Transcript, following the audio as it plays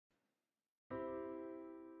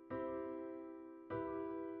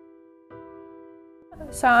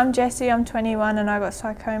So I'm Jessie, I'm 21 and I got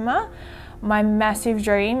sarcoma. My massive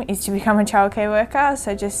dream is to become a childcare worker,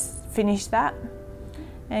 so just finish that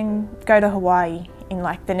and go to Hawaii in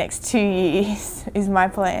like the next 2 years is my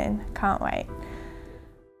plan. Can't wait.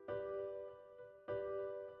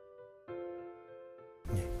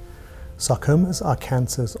 Sarcomas are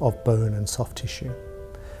cancers of bone and soft tissue.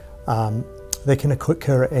 They can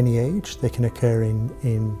occur at any age. They can occur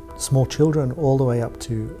in small children all the way up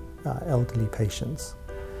to elderly patients.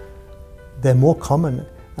 They're more common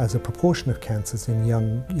as a proportion of cancers in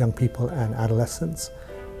young people and adolescents,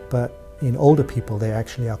 but in older people they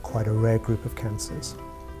actually are quite a rare group of cancers.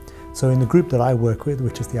 So in the group that I work with,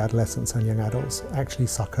 which is the adolescents and young adults, actually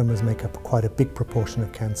sarcomas make up quite a big proportion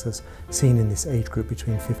of cancers seen in this age group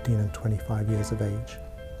between 15 and 25 years of age.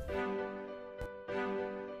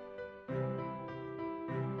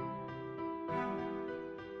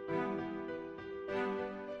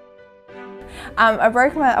 I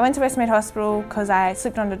went to Westmead Hospital because I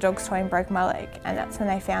slipped on a dog's toy and broke my leg, and that's when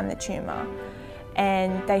they found the tumour.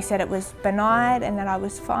 And they said it was benign and that I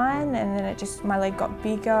was fine, and then my leg got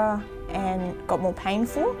bigger and got more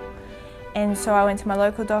painful. And so I went to my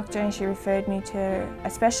local doctor and she referred me to a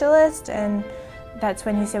specialist, and that's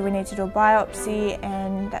when he said we need to do a biopsy,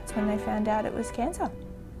 and that's when they found out it was cancer.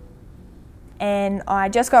 And I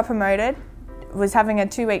just got promoted, was having a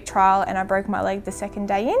 2-week trial, and I broke my leg the second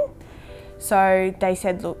day in. So they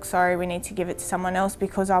said, look, sorry, we need to give it to someone else,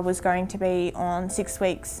 because I was going to be on 6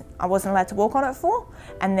 weeks. I wasn't allowed to walk on it for,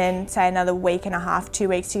 and then say another week and a half, 2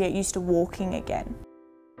 weeks to get used to walking again.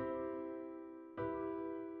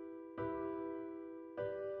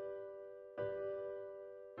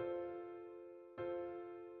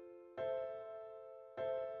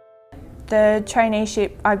 The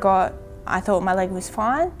traineeship I got, I thought my leg was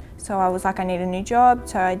fine. So I was like, I need a new job,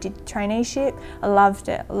 so I did traineeship. I loved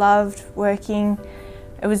it, loved working.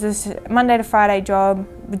 It was this Monday to Friday job,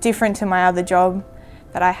 different to my other job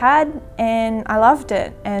that I had, and I loved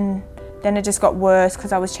it. And then it just got worse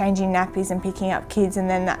because I was changing nappies and picking up kids, and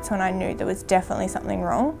then that's when I knew there was definitely something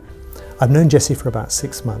wrong. I've known Jessie for about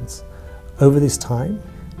 6 months. Over this time,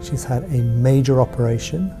 she's had a major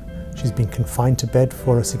operation. She's been confined to bed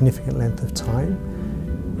for a significant length of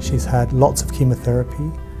time. She's had lots of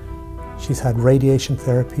chemotherapy. She's had radiation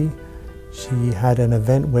therapy. She had an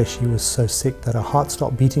event where she was so sick that her heart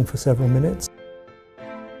stopped beating for several minutes.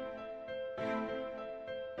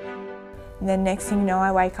 And then next thing you know,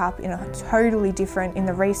 I wake up in a totally different, in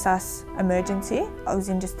the resus emergency. I was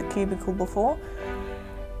in just the cubicle before.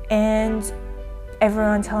 And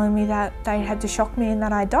everyone telling me that they had to shock me and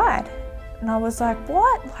that I died. And I was like,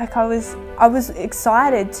 what? Like I was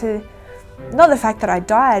excited to, not the fact that I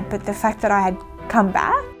died, but the fact that I had come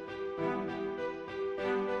back.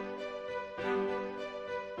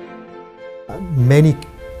 Many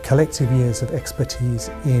collective years of expertise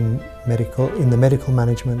in the medical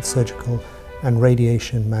management, surgical and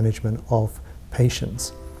radiation management of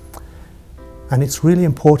patients. And it's really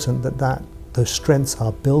important that those strengths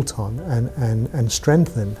are built on and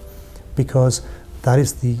strengthened, because that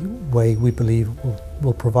is the way we believe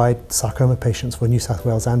will provide sarcoma patients for New South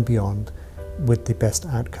Wales and beyond with the best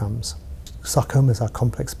outcomes. Sarcomas are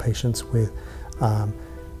complex patients with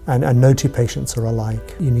and no two patients are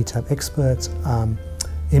alike. You need to have expert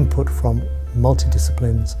input from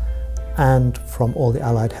multidisciplines and from all the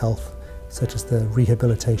allied health, such as the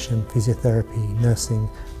rehabilitation, physiotherapy, nursing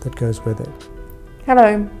that goes with it.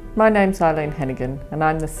 Hello, my name's Eileen Hannigan and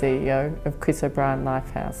I'm the CEO of Chris O'Brien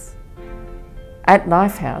Lifehouse. At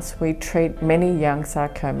Lifehouse, we treat many young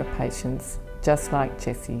sarcoma patients just like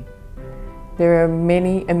Jessie. There are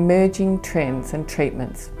many emerging trends and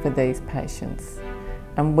treatments for these patients,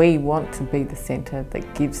 and we want to be the centre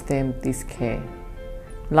that gives them this care.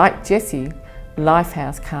 Like Jessie,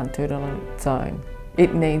 Lifehouse can't do it on its own.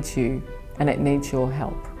 It needs you, and it needs your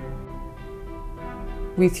help.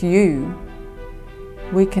 With you,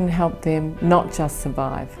 we can help them not just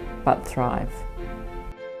survive, but thrive.